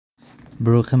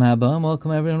Baruchim haba,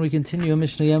 welcome everyone. We continue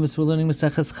Mishnah Yemus. We're learning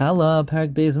Maseches Chala,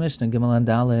 Parak Beis Mishnah Gimel and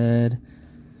Daled.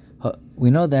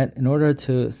 We know that in order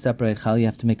to separate Chala, you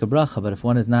have to make a bracha. But if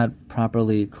one is not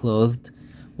properly clothed,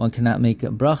 one cannot make a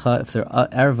bracha if their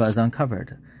erva is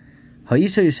uncovered.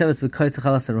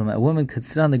 A woman could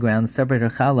sit on the ground and separate her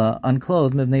Chala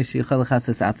unclothed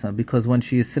because when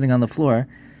she is sitting on the floor,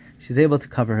 she's able to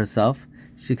cover herself.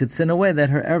 She could sit in a way that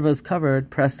her erva is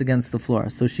covered, pressed against the floor,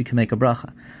 so she can make a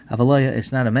bracha. Avaloya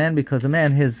is not a man, because a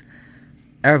man, his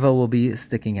erva will be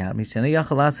sticking out. Someone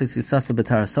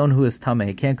who is tameh,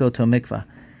 he can't go to a mikvah,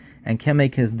 and can't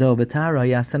make his dough betara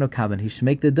yaseno kaven. He should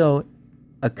make the dough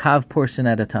a kav portion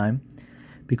at a time,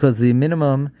 because the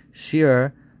minimum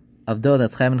shear of dough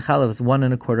that's chayv and challah is 1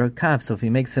 1/4 kav. So if he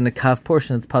makes in a kav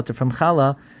portion, it's pater from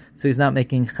challah. So he's not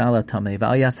making challah tameh.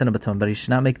 V'al yasena b'tumah, but he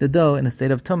should not make the dough in a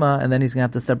state of tumah, and then he's going to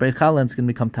have to separate challah, and it's going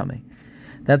to become tameh.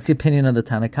 That's the opinion of the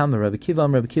Tanna Kama. Rabbi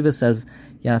Kiva says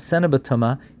yasena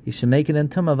b'tumah, he should make it in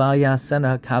tumah. V'al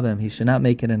yasena kavim, he should not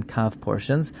make it in kav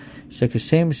portions.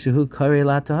 Shekashem shehu kari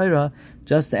la tahira,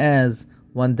 just as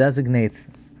one designates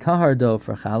tahar dough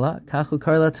for challah, kachu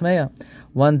kari la tameya.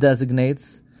 One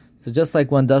designates. So just like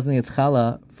one designates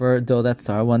challah for dough that's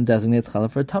tahar, one designates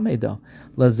challah for tamei dough.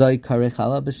 Lazoi kare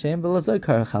challah b'shem, v'lazoi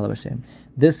kare challah b'shem.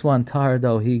 This one tahar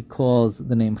dough he calls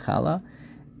the name challah,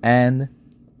 and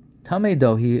tamei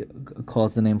dough he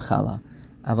calls the name challah.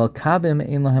 Aval kabim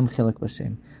ein lahem chilek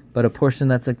b'shem. But a portion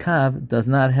that's a kav does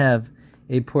not have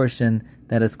a portion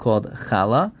that is called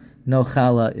challah. No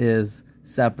challah is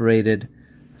separated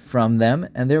from them,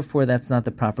 and therefore that's not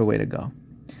the proper way to go.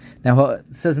 Now,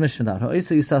 says Mishnah,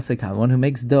 one who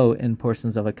makes dough in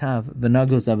portions of a kav,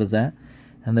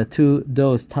 and the two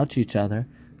doughs touch each other,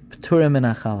 p'turim min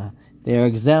challah. They are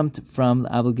exempt from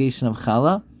the obligation of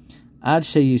challah, ad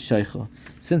sheyishoichu.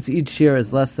 Since each shear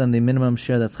is less than the minimum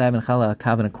shear that's chayv and challah, a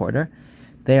kav and a quarter,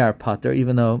 they are pater,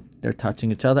 even though they're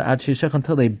touching each other, ad sheyishoichu,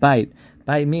 until they bite.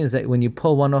 Bite means that when you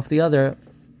pull one off the other,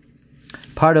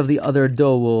 part of the other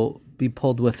dough will be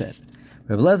pulled with it.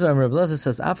 Rabbi Lezer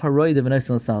says, Af haroy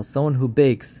someone who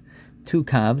bakes 2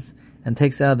 calves and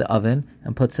takes it out of the oven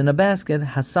and puts in a basket,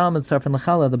 hasam and sarfin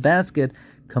l'challah, the basket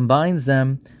combines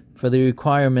them for the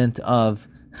requirement of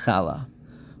challah.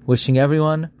 Wishing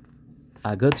everyone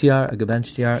a good tiyar, a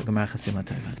gebench tiyar, a gemar chasim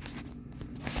atayvat.